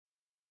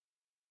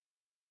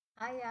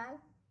Hi all,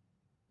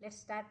 let's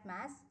start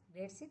Maths,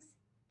 Grade 6,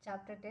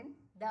 Chapter 10,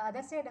 The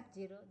Other Side of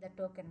Zero, the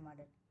Token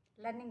Model.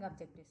 Learning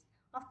Objectives.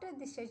 After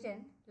this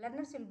session,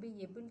 learners will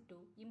be able to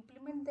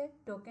implement the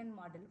token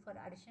model for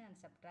addition and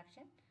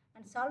subtraction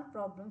and solve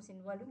problems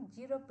involving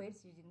zero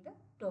pairs using the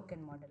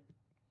token model.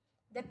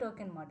 The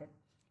token model.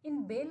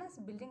 In Bela's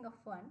Building of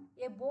Fun,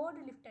 a bored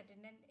lift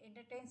attendant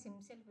entertains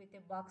himself with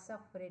a box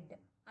of red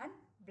and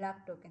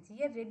black tokens.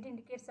 Here red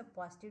indicates the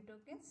positive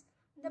tokens,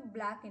 the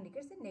black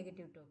indicates the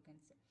negative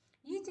tokens.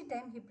 Each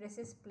time he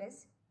presses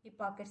plus, he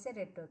pockets a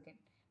red token.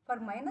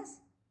 For minus,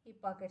 he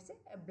pockets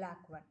a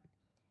black one.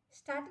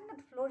 Starting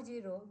at floor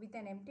 0 with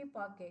an empty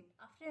pocket,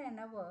 after an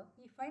hour,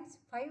 he finds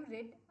 5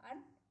 red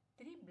and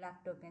 3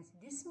 black tokens.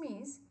 This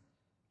means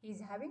he is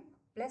having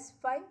plus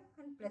 5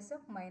 and plus of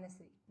minus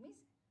 3, means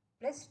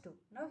plus 2.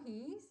 Now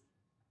he is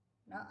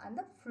now on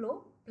the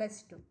floor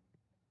plus 2.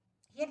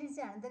 Here is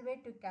another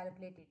way to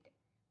calculate it.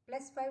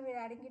 Plus 5 we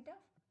are adding it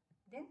up,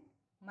 then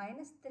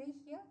minus 3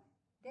 here,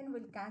 then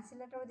we'll cancel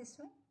it over this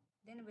one,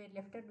 then we are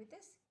left out with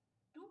this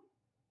 2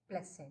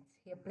 plus signs.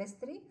 Here plus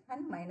 3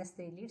 and minus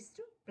 3 leads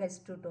to plus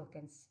 2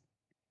 tokens.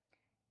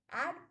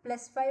 Add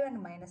plus 5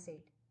 and minus 8.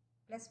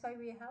 Plus 5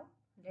 we have,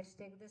 let's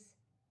take this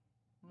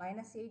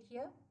minus 8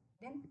 here,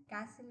 then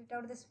cancel it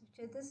out this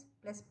with this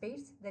plus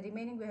pairs. The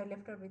remaining we have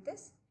left out with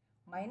this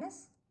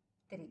minus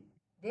 3.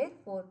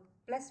 Therefore,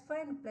 plus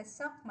 5 and plus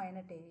of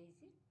minus 8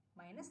 is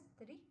minus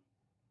 3.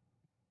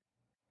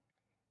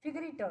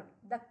 Figure it out.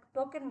 The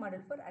token model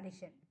for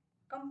addition.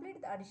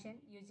 Complete the addition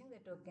using the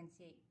tokens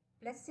A.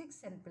 Plus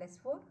 6 and plus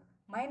 4,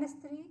 minus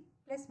 3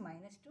 plus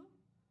minus 2,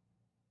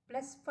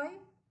 plus 5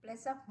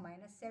 plus of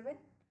minus 7,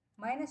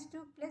 minus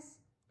 2 plus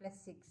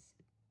 6.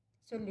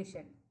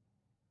 Solution.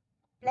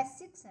 Plus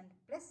 6 and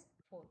plus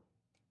 4.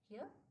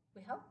 Here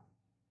we have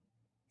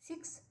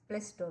 6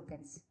 plus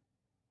tokens.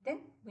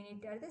 Then we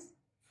need to add this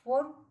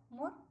 4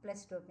 more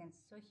plus tokens.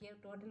 So here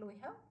total we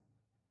have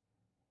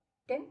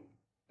 10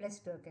 plus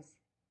tokens.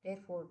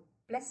 Therefore,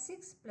 plus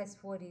 6 plus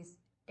 4 is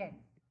 10.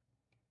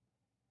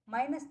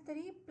 Minus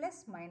 3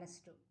 plus minus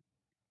 2.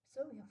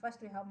 So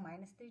first we have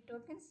minus 3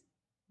 tokens.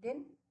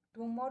 Then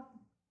 2 more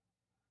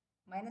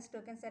minus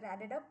tokens are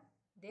added up.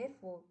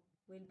 Therefore,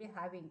 we will be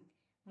having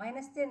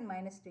minus 3 and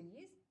minus 2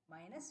 is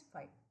minus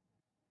 5.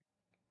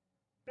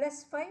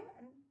 Plus 5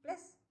 and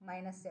plus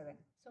minus 7.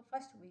 So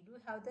first we do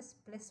have this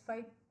plus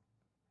 5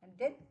 and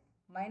then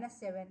minus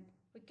 7.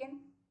 We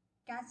can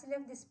cancel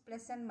off this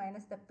plus and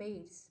minus the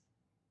pairs.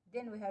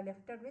 Then we have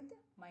left out with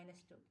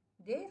minus 2.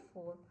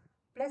 Therefore,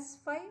 plus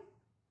 5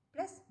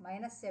 plus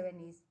minus 7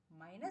 is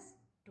minus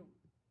 2.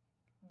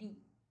 D.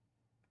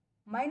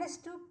 Minus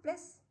 2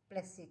 plus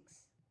 6.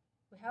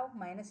 We have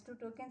minus 2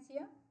 tokens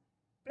here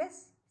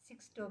plus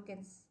 6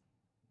 tokens.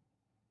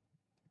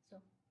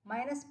 So,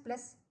 minus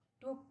plus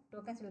 2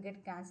 tokens will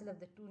get cancelled of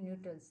the 2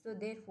 neutrals. So,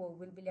 therefore,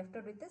 we will be left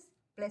out with this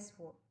plus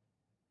 4.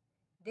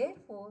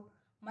 Therefore,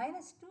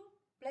 minus 2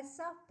 plus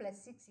of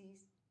plus 6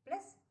 is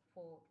plus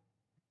 4.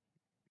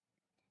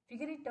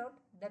 Figure it out,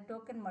 the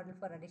token model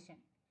for addition.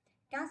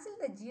 Cancel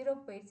the zero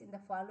pairs in the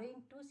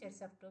following 2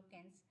 sets of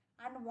tokens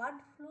and what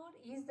floor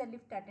is the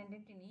lift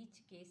attendant in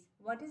each case?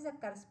 What is the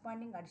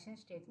corresponding addition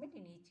statement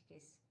in each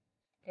case?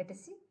 Let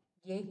us see.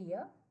 A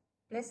here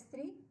plus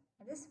 3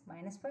 and this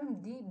minus 5.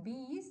 The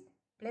B is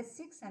plus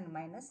 6 and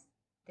minus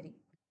 3.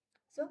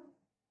 So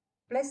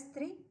plus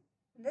 3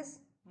 this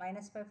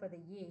minus 5 for the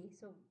A.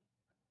 So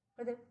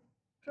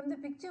from the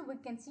picture we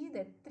can see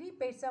that 3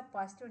 pairs of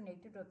positive and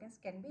negative tokens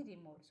can be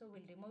removed. So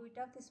we'll remove it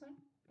off this one.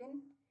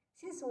 Then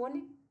since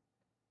only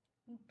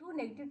 2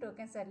 negative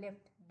tokens are left,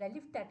 the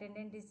lift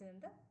attendant is in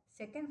the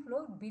second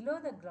floor below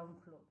the ground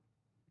floor.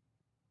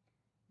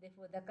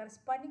 Therefore, the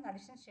corresponding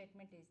addition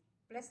statement is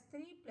plus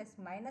 3 plus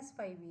minus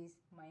 5 is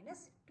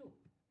minus 2.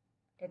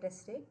 Let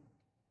us take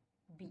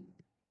B.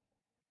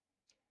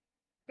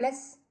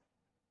 Plus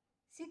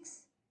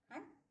 6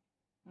 and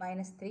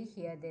minus 3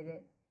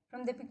 here.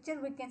 From the picture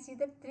we can see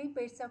that 3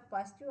 pairs of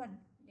positive and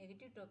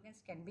negative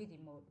tokens can be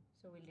removed.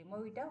 So, we will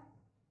remove it out.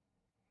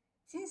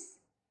 Since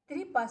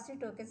 3 positive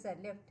tokens are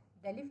left,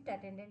 the lift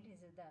attendant is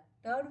at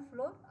the 3rd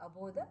floor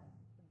above the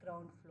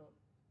ground floor.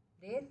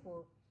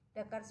 Therefore,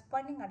 the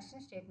corresponding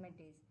addition statement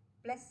is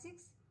plus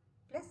 6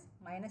 plus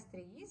minus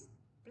 3 is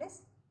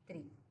plus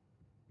 3.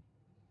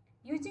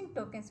 Using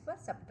tokens for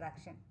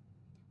subtraction.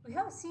 We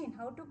have seen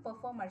how to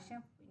perform addition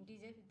of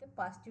integers with the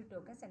positive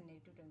tokens and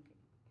negative tokens.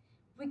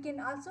 We can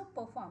also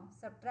perform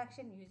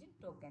subtraction using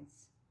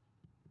tokens.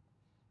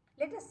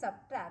 Let us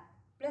subtract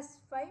plus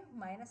 5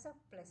 minus of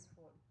plus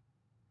 4.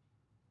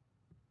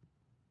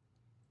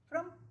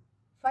 From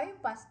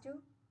 5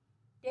 positive,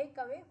 take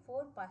away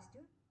 4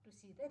 positive to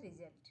see the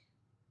result.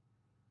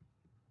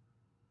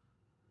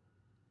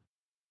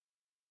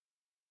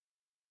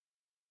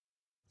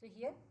 So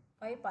here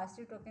 5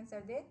 positive tokens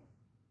are there.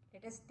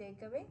 Let us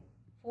take away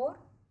 4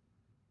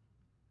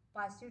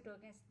 positive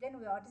tokens. Then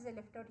what is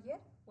left out here?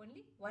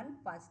 Only 1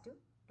 positive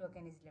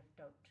token is left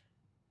out.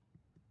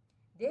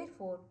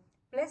 Therefore,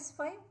 plus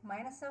 5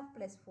 minus of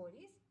plus 4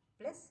 is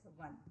plus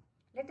 1.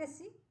 Let us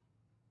see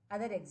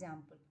other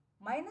example.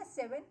 minus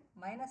 7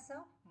 minus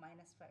of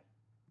minus 5.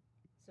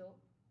 So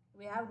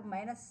we have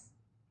minus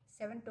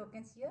 7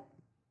 tokens here.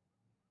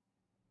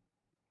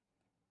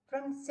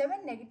 From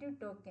 7 negative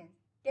tokens,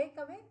 take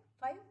away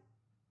 5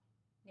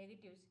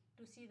 negatives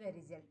to see the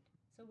result.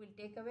 So we'll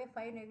take away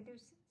 5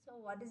 negatives. So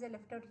what is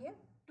left out here?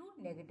 2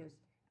 negatives.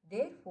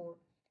 Therefore,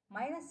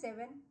 minus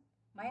 7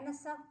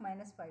 minus of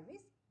minus 5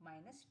 is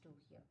minus 2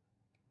 here.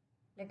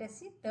 Let us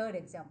see third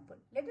example.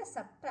 Let us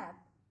subtract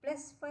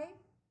plus 5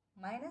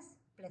 minus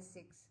plus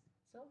 6.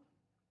 So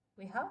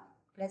we have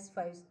plus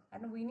 5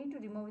 and we need to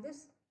remove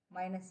this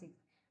minus 6.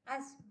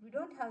 As we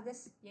don't have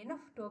this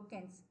enough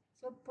tokens,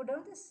 so put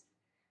out this,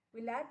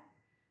 we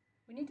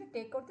need to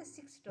take out the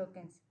 6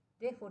 tokens.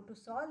 Therefore, to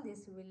solve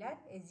this, we will add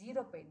a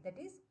 0 pair, that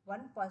is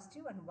 1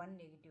 positive and 1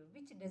 negative,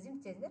 which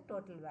doesn't change the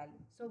total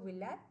value. So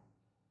we'll add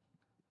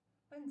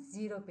 1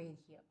 0 pair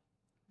here.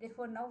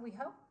 Therefore, now we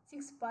have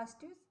 6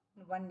 positives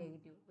and 1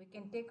 negative. We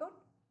can take out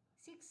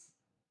 6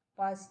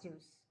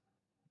 positives.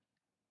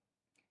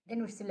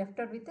 Then it's left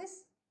out with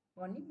us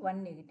only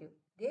 1 negative.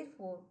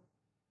 Therefore,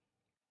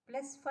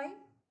 plus 5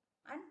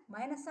 and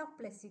minus of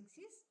plus 6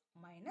 is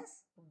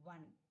minus 1.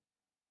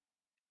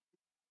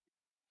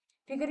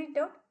 Figure it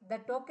out, the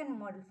token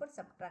model for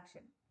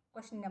subtraction.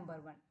 Question number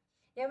 1.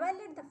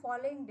 Evaluate the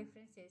following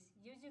differences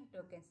using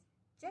tokens.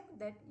 Check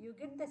that you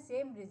get the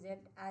same result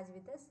as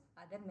with us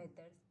other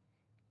methods.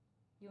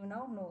 You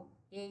now know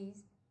A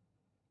is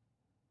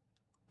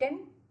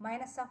 10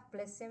 minus of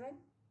plus 7,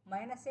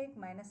 minus 8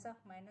 minus of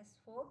minus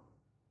 4,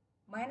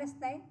 minus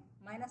 9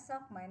 minus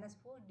of minus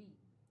 4D,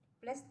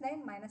 plus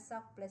 9 minus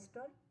of plus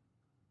 12,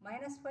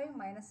 minus 5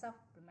 minus of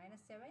minus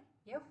 7,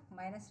 F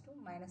minus 2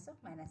 minus of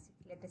minus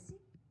 6. Let us see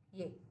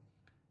A.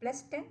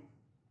 Plus 10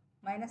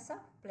 minus of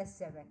plus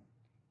 7.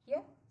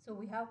 Here, so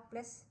we have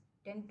plus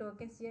 10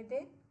 tokens here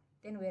there.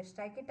 Then we are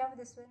strike it off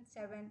this one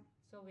 7.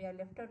 So we are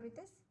left out with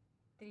us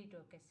 3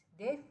 tokens.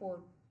 Therefore,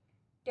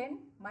 10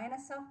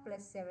 minus of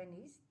plus 7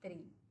 is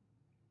 3.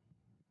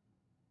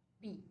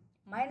 B.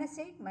 Minus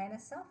 8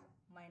 minus of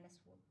minus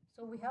 4.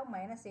 So we have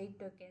minus 8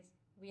 tokens.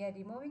 We are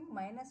removing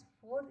minus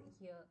 4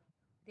 here.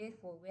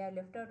 Therefore, we are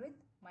left out with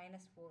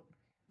minus 4.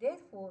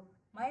 Therefore,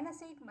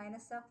 minus 8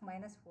 minus of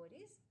minus 4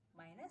 is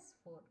minus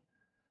 4.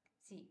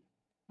 C.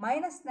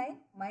 Minus 9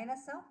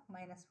 minus of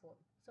minus 4.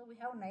 So we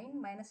have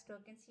 9 minus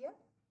tokens here.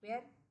 We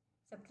are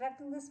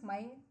subtracting this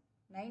 9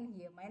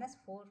 here, minus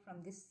 4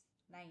 from this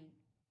 9.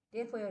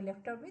 Therefore, you are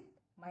left out with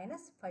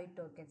minus 5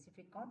 tokens. If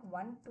we count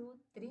 1, 2,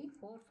 3,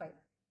 4, 5.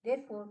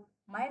 Therefore,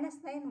 minus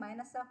 9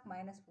 minus of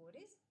minus 4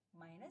 is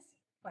minus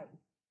 5.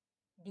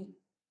 D.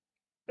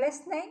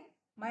 Plus 9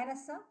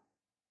 minus of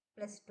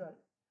plus 12.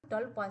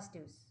 12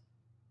 positives.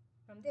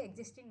 From the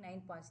existing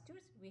 9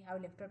 positives, we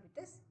have left out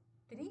with us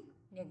 3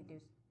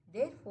 negatives.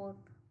 Therefore,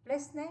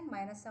 plus 9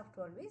 minus of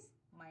 12 is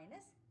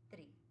minus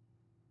 3.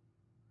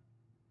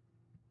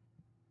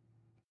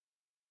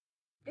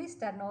 Please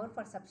turn over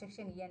for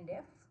subsection E and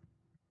F.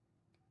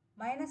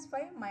 Minus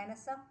 5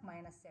 minus of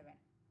minus 7.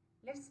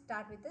 Let's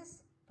start with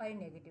this 5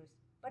 negatives.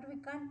 But we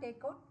can't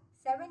take out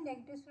 7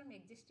 negatives from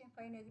existing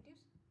 5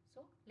 negatives.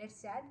 So,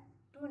 let's add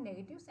 2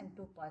 negatives and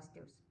 2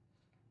 positives.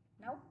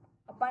 Now,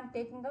 upon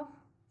taking off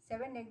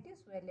 7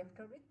 negatives, we are left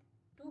out with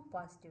 2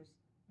 positives.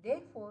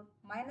 Therefore,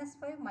 minus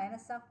 5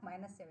 minus of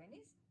minus 7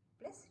 is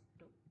plus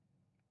 2.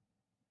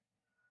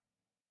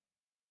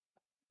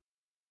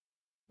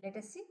 Let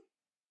us see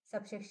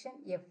subsection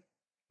F.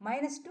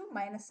 Minus 2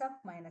 minus of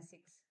minus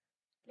 6.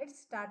 Let's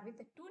start with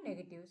the 2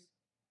 negatives.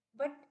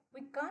 But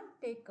we can't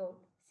take out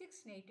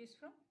 6 negatives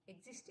from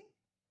existing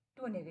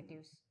 2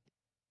 negatives.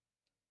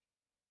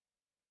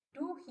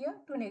 2 here,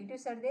 2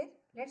 negatives are there.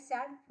 Let's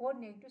add 4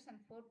 negatives and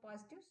 4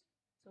 positives.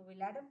 So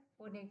we'll add up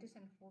 4 negatives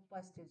and 4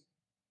 positives.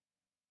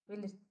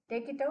 We'll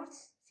take it out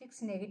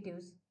 6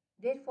 negatives.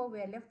 Therefore, we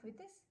are left with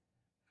this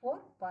 4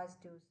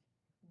 positives.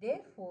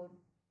 Therefore,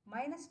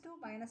 minus 2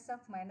 minus of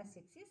minus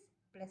 6 is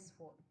plus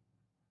 4.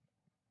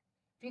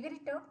 Figure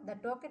it out, the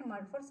token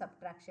model for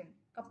subtraction.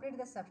 Complete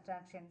the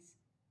subtractions.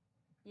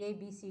 A,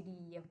 B, C,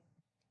 D, E, F.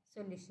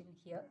 Solution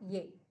here.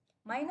 A.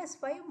 Minus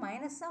 5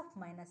 minus of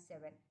minus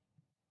 7.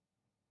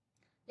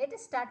 Let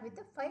us start with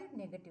the 5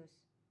 negatives.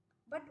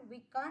 But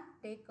we can't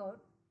take out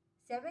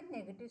 7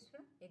 negatives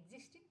from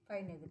existing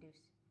 5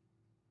 negatives.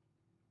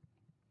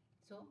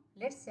 So,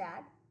 let's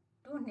add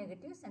 2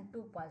 negatives and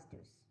 2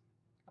 positives.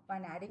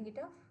 Upon adding it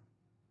off,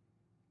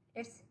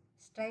 let's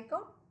strike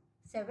out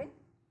 7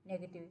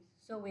 negatives.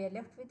 So, we are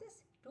left with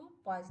this 2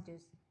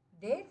 positives.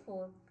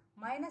 Therefore,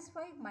 minus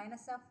 5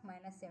 minus of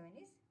minus 7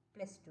 is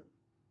plus 2.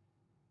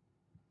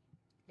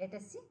 Let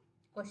us see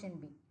question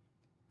B.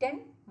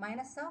 10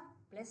 minus of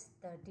plus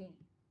 13.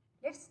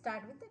 Let's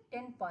start with the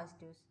 10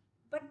 positives.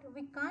 But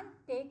we can't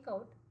take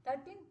out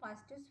 13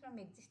 positives from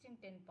existing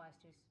 10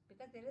 positives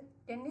because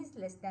 10 is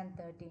less than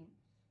 13.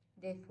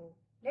 Therefore,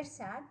 let's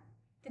add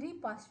 3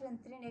 positives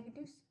and 3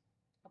 negatives.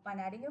 Upon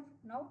adding up,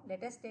 now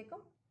let us take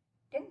out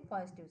 10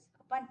 positives.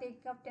 Upon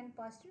taking out 10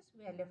 positives,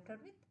 we are left out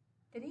with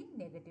 3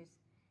 negatives.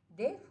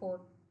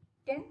 Therefore,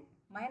 10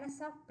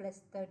 minus of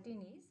plus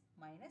 13 is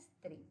minus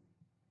 3.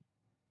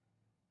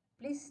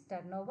 Please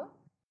turn over.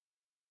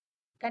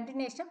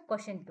 Continuation of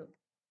question 2.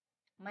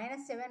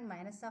 Minus 7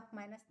 minus of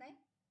minus 9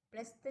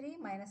 plus 3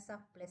 minus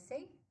of plus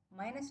 8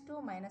 minus 2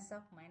 minus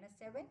of minus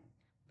 7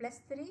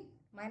 plus 3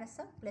 minus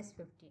of plus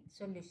 15.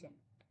 Solution.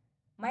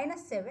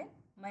 Minus 7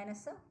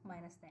 minus of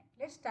minus 9.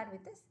 Let's start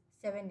with this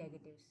 7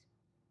 negatives.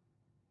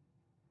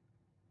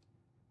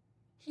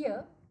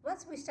 Here,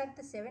 once we start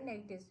the 7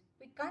 negatives,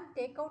 we can't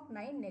take out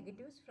 9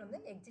 negatives from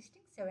the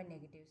existing 7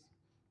 negatives.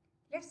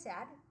 Let's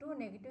add 2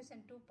 negatives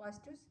and 2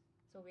 positives.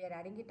 So we are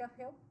adding it up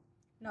here.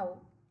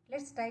 Now,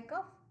 let's strike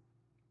off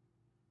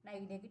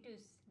 9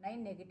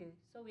 negatives.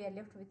 So we are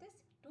left with this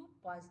 2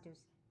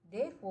 positives.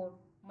 Therefore,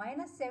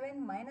 minus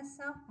 7 minus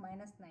of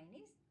minus 9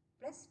 is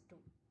plus 2.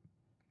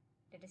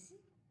 Let us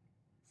see.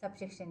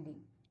 Subsection D.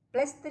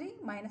 Plus 3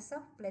 minus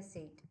of plus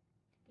 8.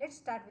 Let's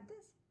start with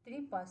this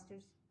 3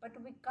 positives. But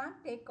we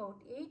can't take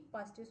out 8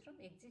 positives from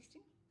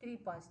existing 3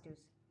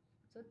 positives.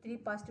 So 3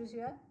 positives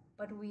here,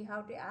 but we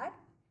have to add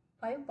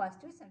 5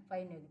 positives and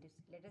 5 negatives.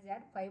 Let us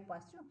add 5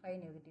 positives and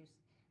 5 negatives.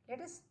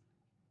 Let us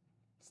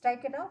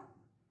strike it off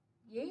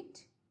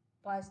 8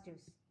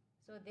 positives.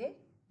 So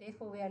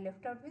therefore we are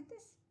left out with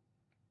this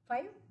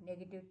 5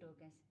 negative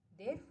tokens.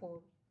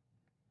 Therefore,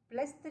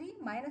 plus 3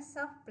 minus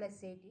of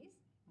plus 8 is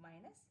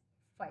minus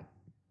 5.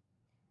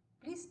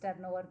 Please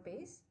turn over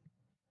page.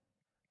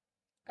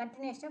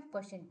 Continuation of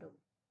question 2.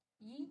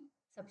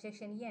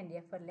 Subsection E and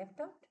F are left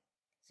out.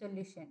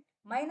 Solution.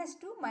 Minus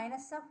 2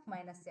 minus of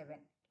minus 7.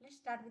 Let's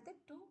start with the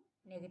 2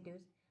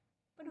 negatives.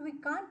 But we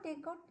can't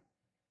take out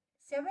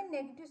 7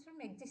 negatives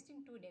from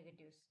existing 2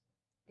 negatives.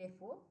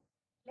 Therefore,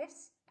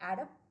 let's add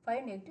up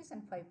 5 negatives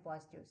and 5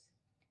 positives.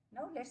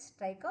 Now let's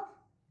strike off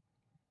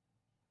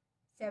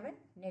 7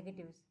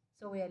 negatives.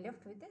 So we are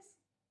left with this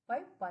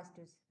 5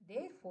 positives.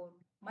 Therefore,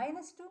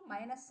 minus 2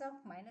 minus of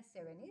minus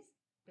 7 is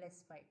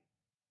plus 5.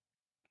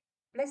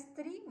 Plus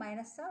 3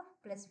 minus of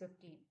plus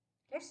 15.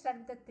 Let's start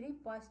with the 3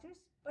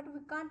 positives, but we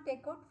can't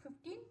take out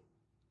 15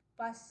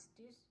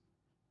 positives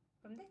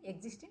from the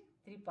existing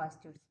 3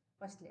 positives.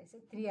 First, let's say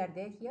 3 are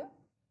there here,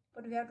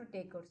 but we have to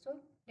take out. So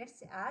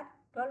let's add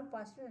 12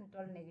 positives and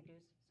 12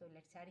 negatives. So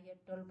let's add here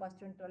 12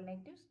 positives and 12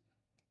 negatives.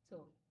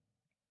 So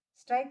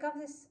strike off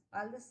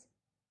all this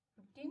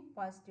 15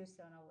 positives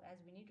now, as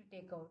we need to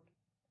take out.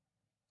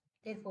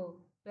 Therefore,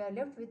 we are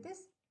left with this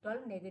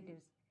 12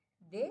 negatives.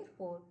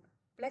 Therefore,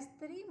 plus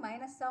 3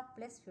 minus of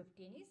plus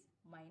 15 is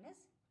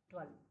minus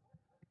 12.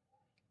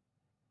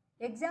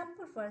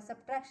 Example for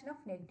subtraction of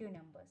negative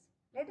numbers.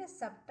 Let us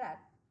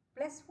subtract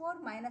plus 4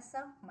 minus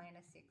of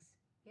minus 6.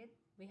 Here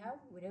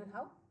we will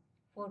have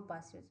 4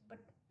 positives, but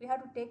we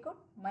have to take out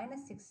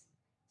minus 6.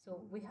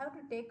 So we have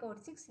to take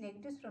out 6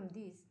 negatives from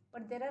these,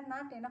 but there are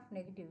not enough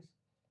negatives.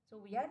 So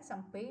we add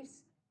some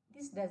pairs.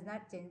 This does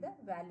not change the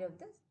value of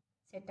the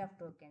set of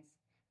tokens.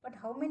 But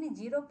how many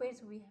 0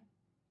 pairs we have?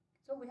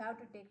 So we have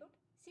to take out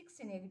 6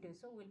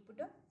 negatives. So we'll put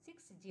a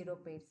 6 0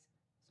 pairs.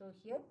 So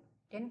here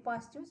 10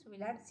 positives,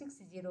 we'll add 6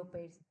 0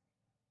 pairs.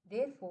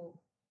 Therefore,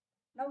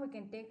 now we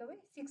can take away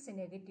 6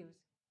 negatives.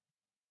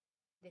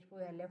 Therefore,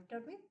 we are left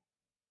out with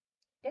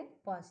 10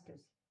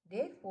 positives.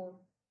 Therefore,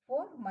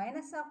 4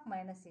 minus of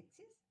minus 6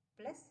 is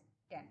plus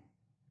 10.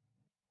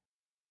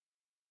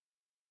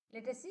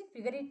 Let us see,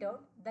 figure it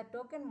out, the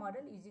token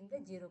model using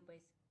the 0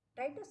 pairs.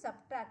 Try to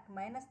subtract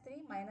minus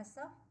 3 minus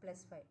of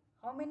plus 5.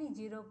 How many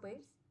 0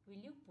 pairs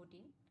will you put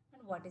in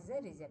and what is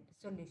the result?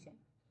 Solution.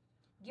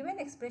 Given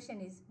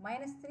expression is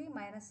minus 3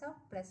 minus of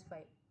plus 5.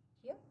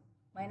 Here,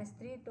 minus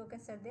 3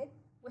 tokens are there.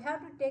 We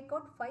have to take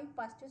out 5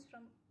 positives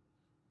from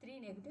 3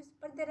 negatives,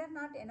 but there are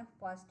not enough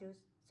positives.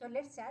 So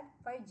let's add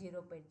 5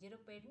 0 pairs. 0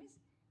 pair means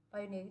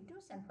 5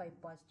 negatives and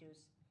 5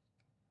 positives.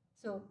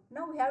 So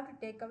now we have to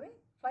take away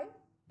 5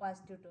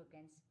 positive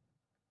tokens.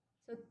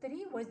 So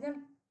 3 original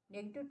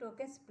negative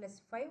tokens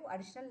plus 5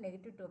 additional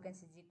negative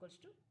tokens is equals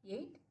to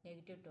 8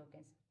 negative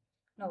tokens.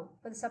 Now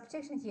for the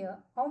subtraction here,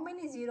 how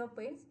many 0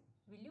 pairs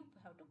will you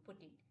have to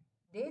put in?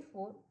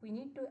 Therefore, we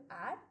need to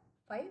add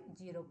 5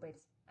 0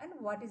 pairs. And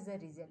what is the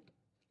result?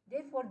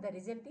 Therefore, the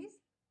result is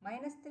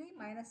minus 3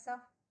 minus of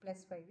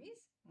plus 5 is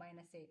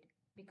minus 8.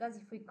 Because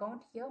if we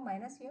count here,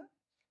 minus here,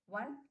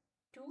 1,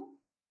 2,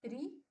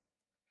 3,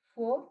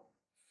 4,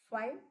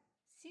 5,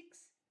 6,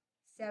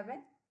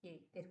 7,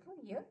 8. Therefore,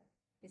 here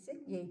this is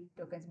 8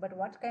 tokens. But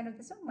what kind of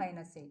this one?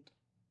 Minus 8.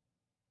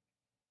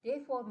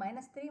 Therefore,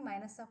 minus 3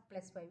 minus of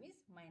plus 5 is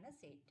minus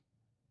 8.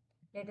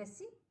 Let us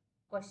see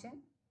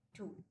question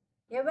 2.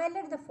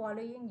 Evaluate the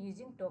following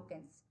using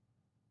tokens.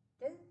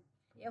 The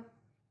F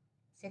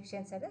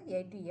sections are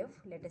A to F.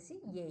 Let us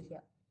see A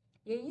here.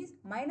 A is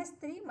minus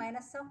 3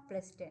 minus of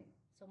plus 10.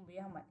 So, we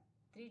have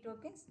 3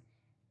 tokens.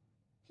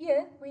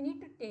 Here, we need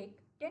to take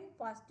 10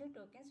 positive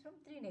tokens from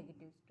 3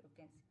 negative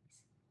tokens.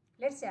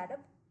 Let's add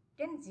up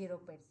 10 0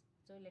 pairs.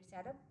 So, let's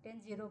add up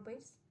 10 0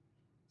 pairs.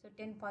 So,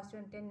 10 positive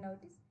and 10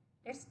 negative.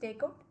 Let's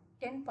take out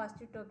 10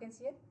 positive tokens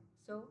here.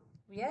 So,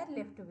 we are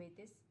left with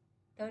this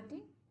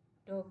 30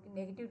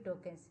 negative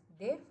tokens.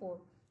 Therefore,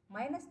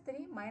 minus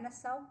 3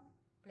 minus of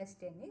plus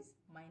 10 is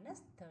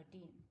minus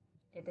 13.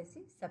 Let us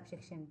see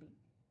subsection B.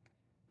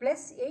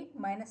 plus 8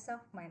 minus of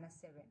minus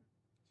 7.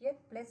 Here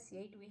plus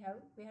 8 we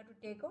have to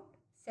take out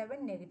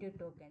 7 negative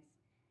tokens.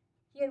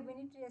 Here we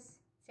need to just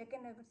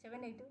second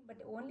 7 negative, but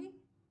only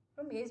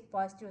from A's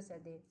positives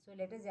are there. So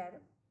let us add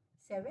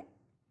 7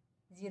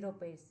 0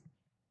 pairs.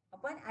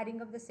 Upon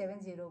adding up the 7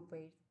 0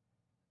 pairs,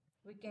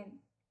 we can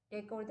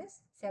take out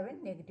this 7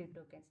 negative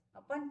tokens.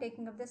 Upon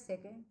taking up the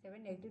second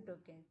 7 negative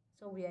tokens,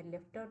 so we are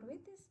left out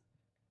with this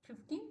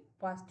 15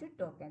 positive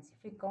tokens.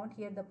 If we count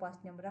here the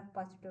number of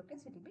positive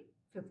tokens, it will be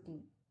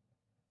 15.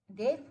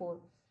 Therefore,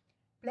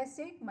 plus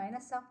 8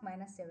 minus of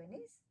minus 7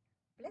 is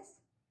plus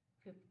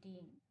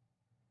 15.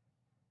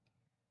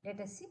 Let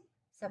us see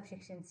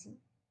subsection C.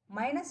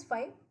 Minus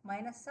 5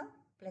 minus of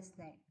plus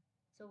 9.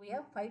 So we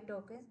have 5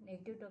 tokens,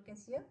 negative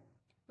tokens here.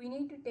 We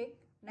need to take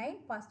 9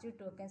 positive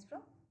tokens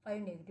from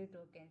 5 negative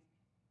tokens.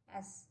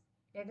 As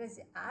let us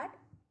add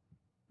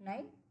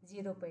 9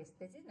 0 pairs.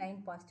 This is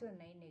 9 positive and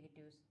 9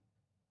 negatives.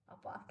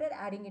 After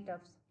adding it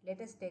up,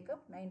 let us take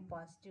up 9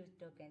 positive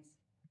tokens.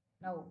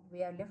 Now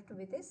we are left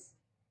with this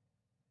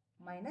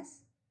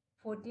minus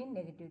 14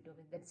 negative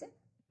tokens. That's it.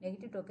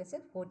 Negative tokens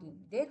are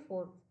 14.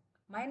 Therefore,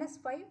 minus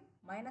 5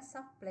 minus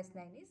of plus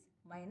 9 is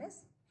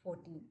minus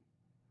 14.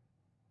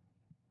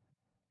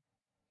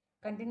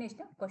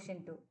 Continuation of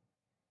question 2.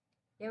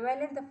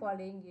 Evaluate the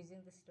following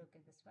using this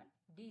token. This one,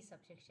 D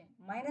subsection.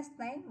 Minus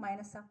 9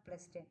 minus of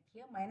plus 10.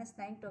 Here minus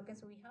 9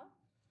 tokens we have.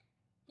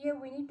 Here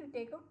we need to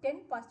take out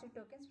 10 positive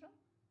tokens from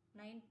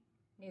 9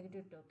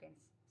 negative tokens.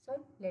 So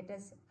let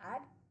us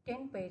add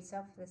 10 pairs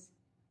of this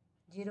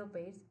 0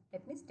 pairs.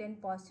 That means 10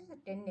 positives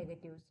and 10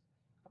 negatives.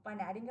 Upon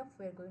adding up,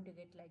 we are going to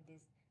get like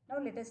this. Now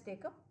let us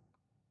take up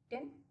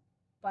 10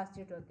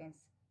 positive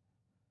tokens.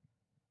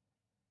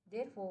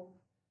 Therefore,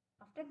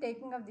 after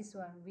taking up this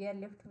one, we are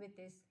left with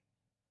this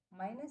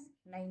minus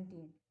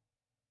 19.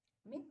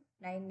 Means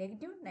 9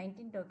 negative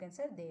 19 tokens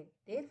are there.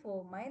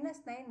 Therefore, minus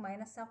 9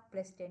 minus of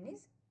plus 10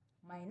 is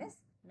minus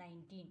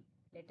 19.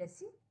 Let us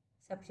see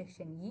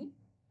subsection E.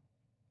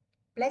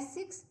 Plus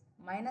 6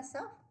 minus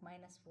of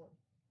minus 4.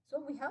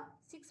 So we have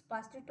 6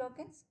 positive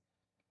tokens.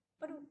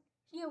 But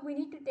here we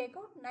need to take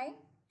out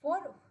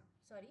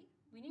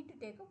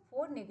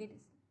 4 negative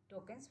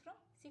tokens from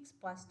 6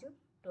 positive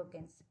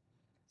tokens.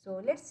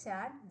 So let's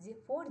add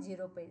 4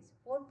 0 pairs,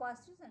 4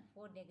 positives and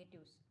 4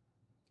 negatives.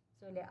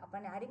 So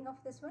upon adding of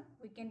this one,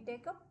 we can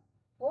take up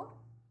 4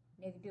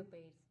 negative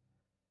pairs.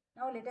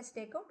 Now let us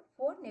take out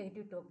 4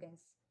 negative tokens.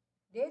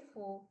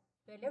 Therefore,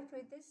 we are left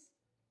with this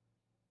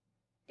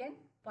 10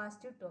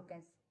 positive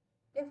tokens.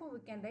 Therefore, we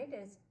can write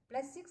as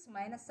plus 6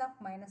 minus of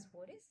minus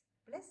 4 is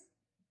plus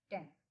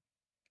 10.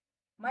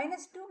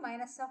 Minus 2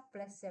 minus of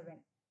plus 7.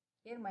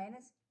 Here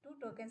minus 2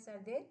 tokens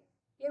are there.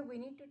 Here we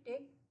need to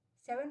take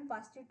 7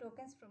 positive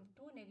tokens from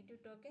 2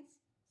 negative tokens.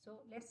 So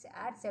let's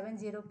add 7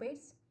 0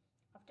 pairs.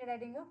 After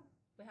adding up,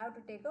 we have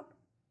to take out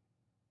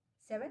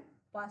 7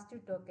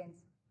 positive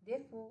tokens.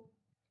 Therefore,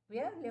 we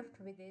are left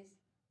with this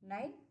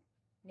 9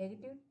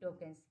 negative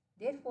tokens.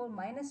 Therefore,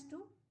 minus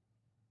 2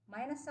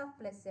 minus of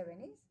plus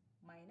 7 is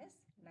minus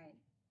 9.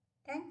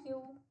 Thank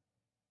you.